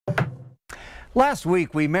Last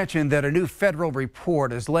week, we mentioned that a new federal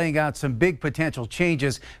report is laying out some big potential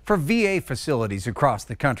changes for VA facilities across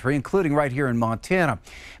the country, including right here in Montana.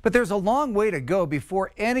 But there's a long way to go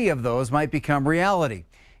before any of those might become reality.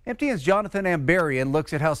 MTN's Jonathan Ambarian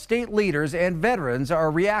looks at how state leaders and veterans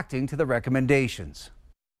are reacting to the recommendations.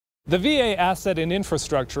 The VA Asset and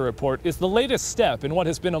Infrastructure Report is the latest step in what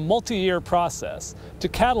has been a multi-year process to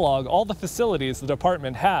catalog all the facilities the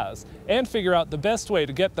department has and figure out the best way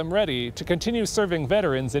to get them ready to continue serving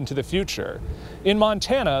veterans into the future. In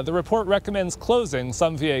Montana, the report recommends closing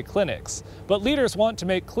some VA clinics, but leaders want to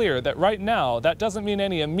make clear that right now that doesn't mean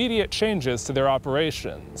any immediate changes to their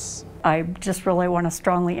operations. I just really want to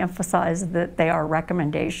strongly emphasize that they are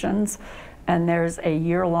recommendations. And there's a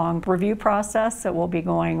year-long review process that will be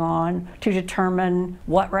going on to determine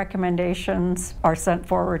what recommendations are sent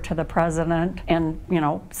forward to the president, and,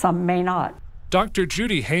 some may not. Dr.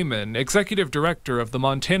 Judy Heyman, executive director of the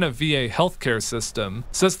Montana VA healthcare system,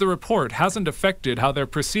 says the report hasn't affected how they're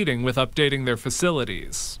proceeding with updating their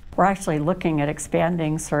facilities. We're actually looking at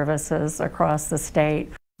expanding services across the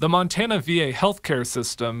state. The Montana VA healthcare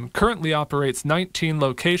system currently operates 19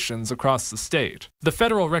 locations across the state. The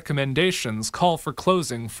federal recommendations call for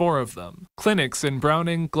closing 4 of them: clinics in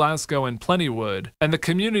Browning, Glasgow, and Plentywood, and the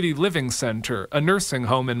Community Living Center, a nursing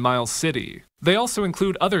home in Miles City. They also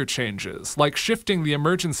include other changes, like shifting the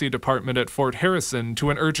emergency department at Fort Harrison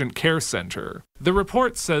to an urgent care center. The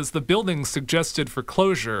report says the buildings suggested for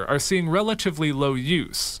closure are seeing relatively low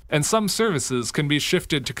use, and some services can be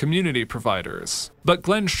shifted to community providers. But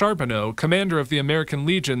Glenn Charbonneau, commander of the American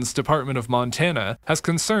Legion's Department of Montana, has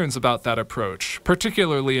concerns about that approach,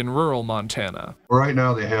 particularly in rural Montana. Right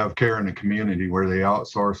now they have care in the community where they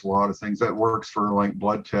outsource a lot of things. That works for like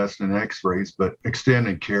blood tests and x-rays, but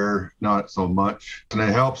extended care, not so much. And it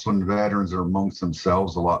helps when veterans are amongst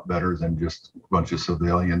themselves a lot better than just a bunch of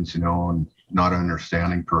civilians, and not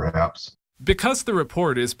understanding perhaps. Because the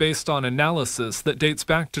report is based on analysis that dates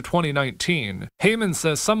back to 2019, Heyman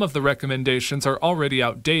says some of the recommendations are already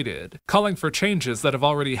outdated, calling for changes that have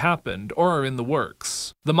already happened or are in the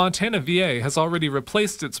works. The Montana VA has already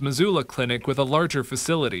replaced its Missoula clinic with a larger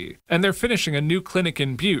facility, and they're finishing a new clinic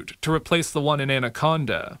in Butte to replace the one in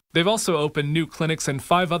Anaconda. They've also opened new clinics in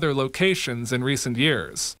 5 other locations in recent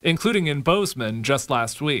years, including in Bozeman just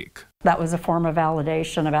last week. That was a form of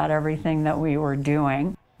validation about everything that we were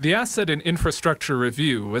doing. The Asset and Infrastructure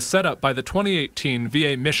Review was set up by the 2018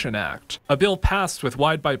 VA Mission Act, a bill passed with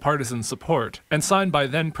wide bipartisan support and signed by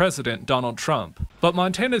then-President Donald Trump. But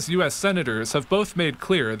Montana's U.S. senators have both made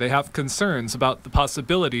clear they have concerns about the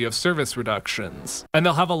possibility of service reductions, and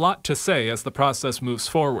they'll have a lot to say as the process moves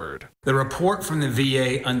forward. The report from the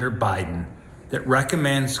VA under Biden that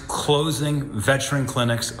recommends closing veteran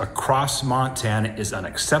clinics across Montana is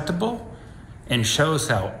unacceptable and shows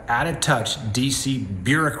how out of touch D.C.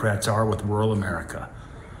 bureaucrats are with rural America.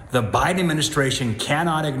 The Biden administration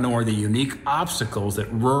cannot ignore the unique obstacles that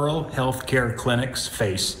rural healthcare clinics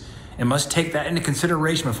face and must take that into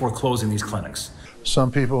consideration before closing these clinics. Some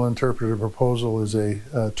people interpret a proposal as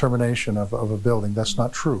a termination of a building. That's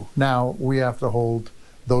not true. Now we have to hold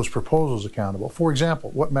those proposals accountable. For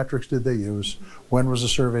example, what metrics did they use? When was the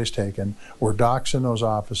surveys taken? Were docs in those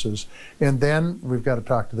offices? And then we've got to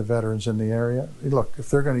talk to the veterans in the area. Look,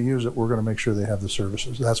 if they're going to use it, we're going to make sure they have the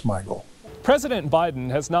services. That's my goal. President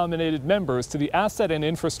Biden has nominated members to the Asset and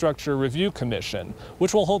Infrastructure Review Commission,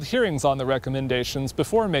 which will hold hearings on the recommendations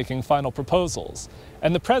before making final proposals.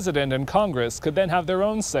 And the president and Congress could then have their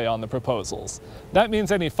own say on the proposals. That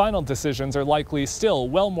means any final decisions are likely still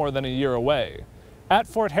well more than a year away. At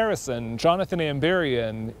Fort Harrison, Jonathan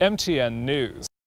Ambarian, MTN News.